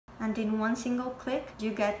and in one single click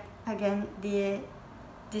you get again the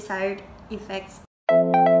desired effects.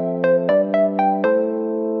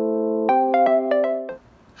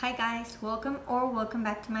 Hi guys, welcome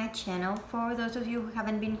back to my channel. For those of you who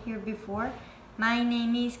haven't been here before, my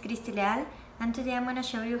name is Cristy Leal, and today I'm going to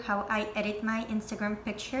show you how I edit my Instagram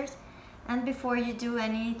pictures. And before you do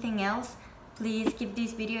anything else, please give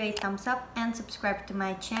this video a thumbs up and subscribe to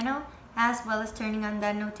my channel, as well as turning on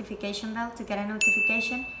that notification bell to get a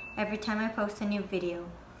notification every time I post a new video.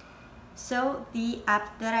 So the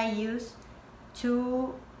app that I use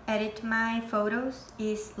to edit my photos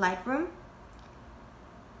is Lightroom,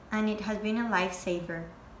 and it has been a lifesaver.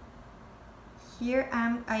 Here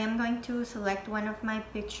I am going to select one of my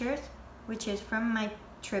pictures, which is from my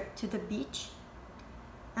trip to the beach,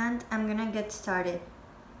 and I'm gonna get started.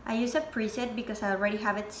 I use a preset because I already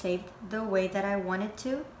have it saved the way that I want it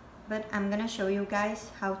to, but I'm gonna show you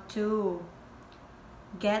guys how to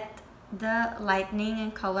get the lightning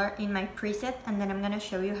and color in my preset, and then I'm gonna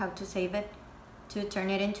show you how to save it to turn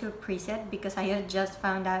it into a preset, because I had just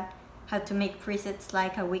found out how to make presets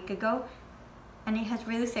like a week ago, and it has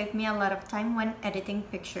really saved me a lot of time when editing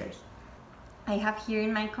pictures. I have here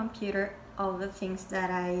in my computer all the things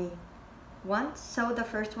that I want. So the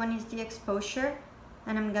first one is the exposure,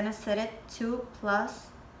 and I'm gonna set it to plus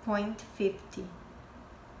 0.50.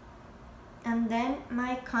 And then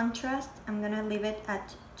my contrast, I'm gonna leave it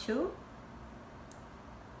at 2.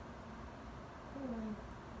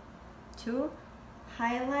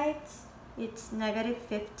 Highlights, it's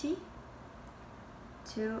 -50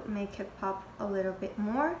 to make it pop a little bit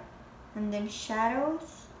more. And then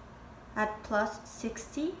shadows at plus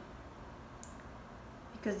 60,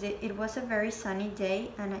 because it was a very sunny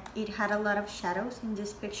day and it had a lot of shadows in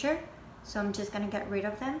this picture, so I'm just gonna get rid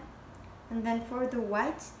of them. And then for the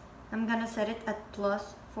whites, I'm gonna set it at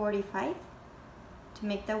plus 45 to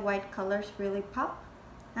make the white colors really pop,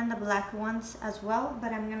 and the black ones as well,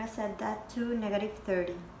 but I'm gonna set that to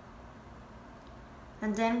 -30.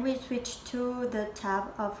 And then we switch to the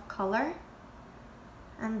tab of color,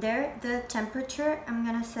 and there the temperature, I'm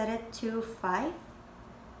gonna set it to 5,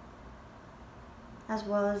 as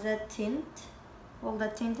well as the tint. Well, the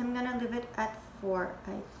tint I'm gonna leave it at 4,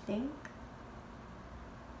 I think.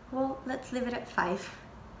 Well, let's leave it at 5.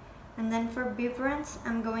 And then for vibrance,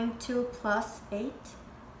 I'm going to plus 8,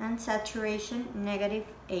 and saturation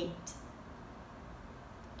 -8.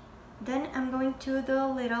 Then I'm going to the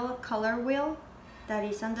little color wheel that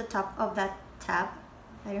is on the top of that tab.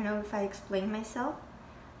 I don't know if I explained myself,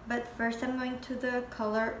 but first I'm going to the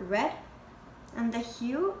color red, and the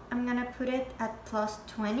hue, I'm gonna put it at plus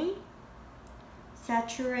 20,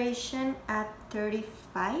 saturation at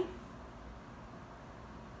 35,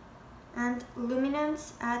 and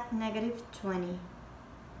luminance at -20.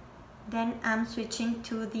 Then I'm switching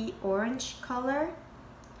to the orange color,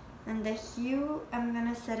 and the hue, I'm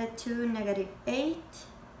gonna set it to -8,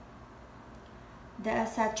 the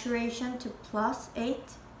saturation to plus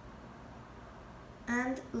 8,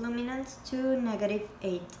 and luminance to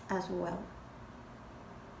 -8 as well.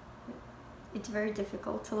 It's very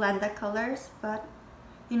difficult to land the colors, but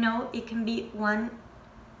you know, it can be one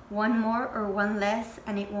more or one less,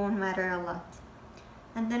 and it won't matter a lot.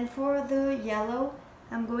 And then for the yellow,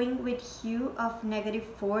 I'm going with hue of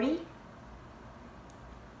 -40,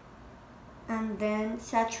 and then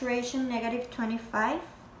saturation -25,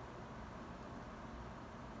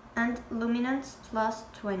 and luminance plus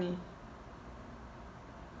 20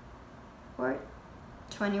 or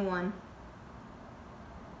 21.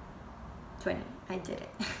 20, I did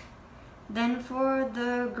it. Then for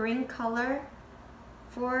the green color,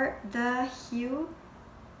 for the hue,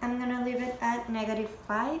 I'm gonna leave it at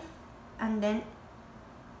 -5, and then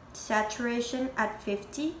saturation at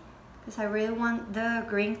 50, because I really want the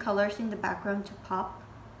green colors in the background to pop.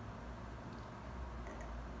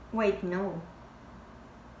 Wait, no.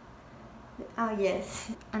 Oh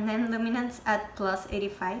yes. And then luminance at plus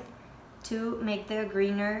 85 to make the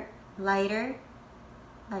greener lighter,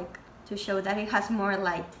 like to show that it has more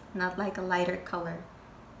light, not like a lighter color.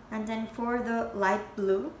 And then for the light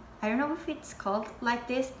blue, I don't know if it's called like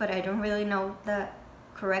this, but I don't really know the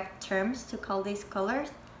correct terms to call these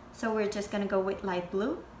colors, so we're just gonna go with light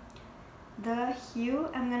blue. The hue,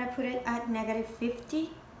 I'm gonna put it at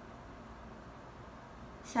 -50,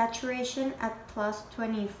 saturation at plus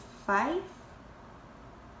 25,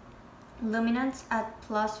 luminance at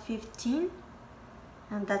plus 15,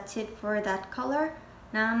 and that's it for that color.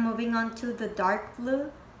 Now I'm moving on to the dark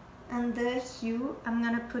blue, and the hue, I'm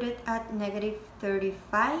gonna put it at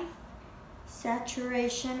 -35,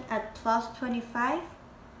 saturation at plus 25,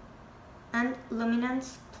 and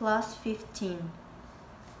luminance plus 15.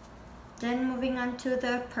 Then moving on to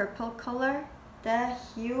the purple color, the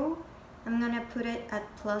hue, I'm gonna put it at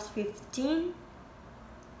 +15,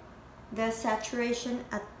 the saturation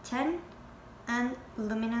at 10, and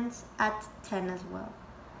luminance at 10 as well.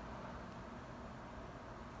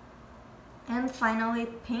 And finally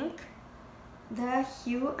pink, the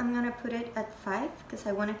hue, I'm gonna put it at 5 because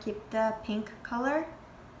I want to keep the pink color,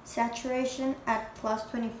 saturation at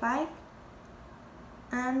 +25,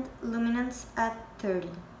 and luminance at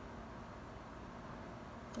 30.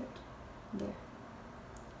 There.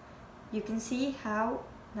 You can see how,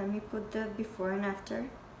 let me put the before and after.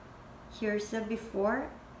 Here's the before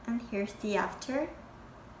and here's the after.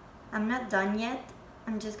 I'm not done yet.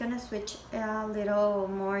 I'm just gonna switch a little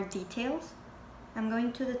more details. I'm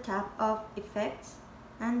going to the tab of effects,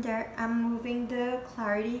 and there I'm moving the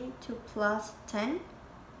clarity to +10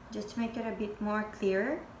 just to make it a bit more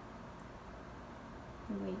clearer.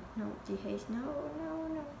 Wait, no, dehaze, no.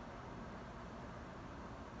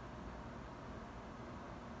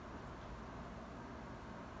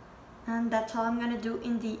 And that's all I'm gonna do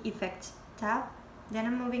in the effects tab. Then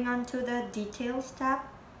I'm moving on to the details tab,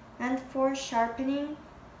 and for sharpening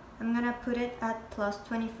I'm gonna put it at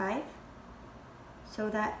 +25 so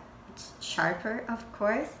that it's sharper, of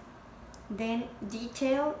course. Then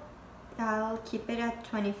detail, I'll keep it at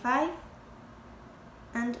 25,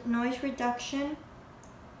 and noise reduction,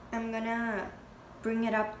 I'm gonna bring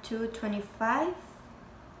it up to 25.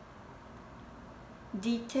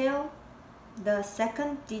 Detail, the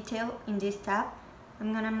second detail in this tab,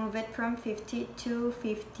 I'm gonna move it from 50 to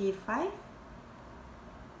 55.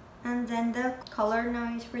 And then the color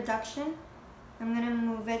noise reduction, I'm gonna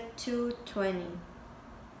move it to 20.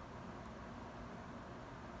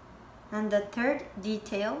 And the third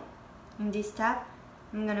detail in this tab,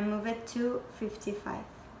 I'm gonna move it to 55.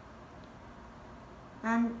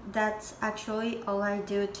 And that's actually all I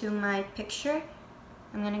do to my picture.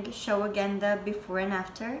 I'm gonna show again the before and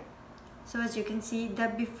after. So as you can see, the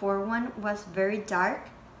before one was very dark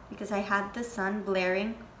because I had the sun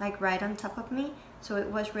blaring like right on top of me, so it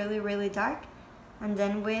was really dark. And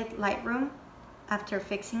then with Lightroom, after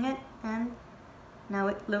fixing it, and now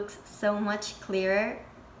it looks so much clearer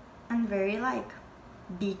and very like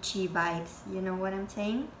beachy vibes, you know what I'm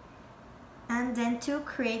saying? And then to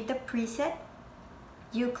create the preset,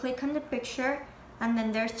 you click on the picture, and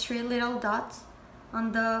then there's 3 little dots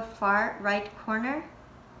on the far right corner.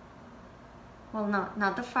 Well, no,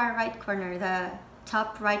 not the far right corner, the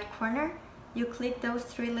top right corner. You click those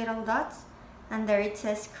 3 little dots, and there it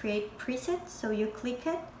says create preset, so you click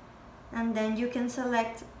it, and then you can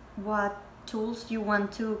select what tools you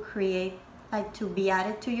want to create, like to be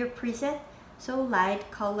added to your preset. So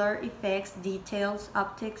light, color, effects, details,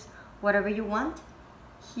 optics, whatever you want.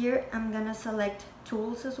 Here I'm gonna select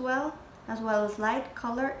tools as well as light,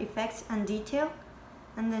 color, effects, and detail,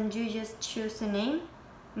 and then you just choose a name.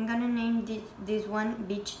 I'm gonna name this one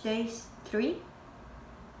Beach Days 3.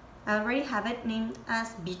 I already have it named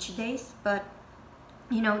as Beach Days, but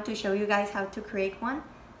you know, to show you guys how to create one.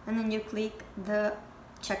 And then you click the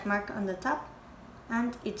check mark on the top,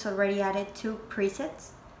 and it's already added to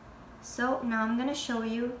presets. So now I'm gonna show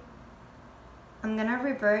you, I'm gonna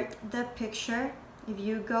revert the picture. If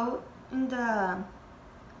you go in the, I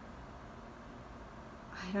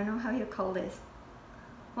don't know how you call this.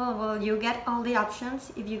 Well, you get all the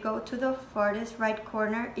options. If you go to the farthest right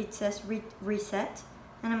corner, it says reset,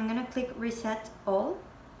 and I'm gonna click reset all,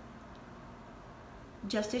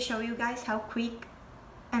 just to show you guys how quick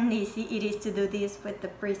and easy it is to do this with the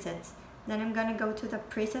presets. Then I'm gonna go to the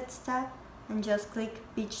presets tab and just click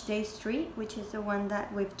Beach Days 3, which is the one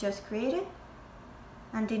that we've just created,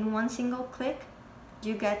 and in one single click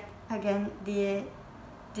you get again the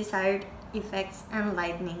desired effects and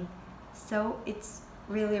lighting. So it's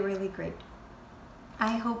really great.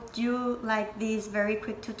 I hope you like this very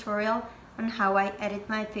quick tutorial on how I edit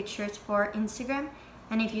my pictures for Instagram,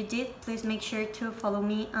 and if you did, please make sure to follow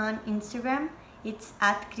me on Instagram. It's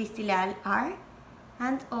at Cristy Leal R,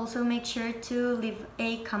 and also make sure to leave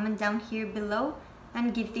a comment down here below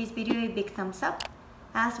and give this video a big thumbs up,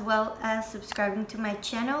 as well as subscribing to my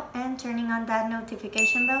channel and turning on that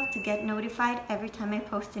notification bell to get notified every time I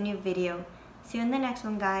post a new video. See you in the next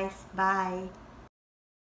one, guys. Bye.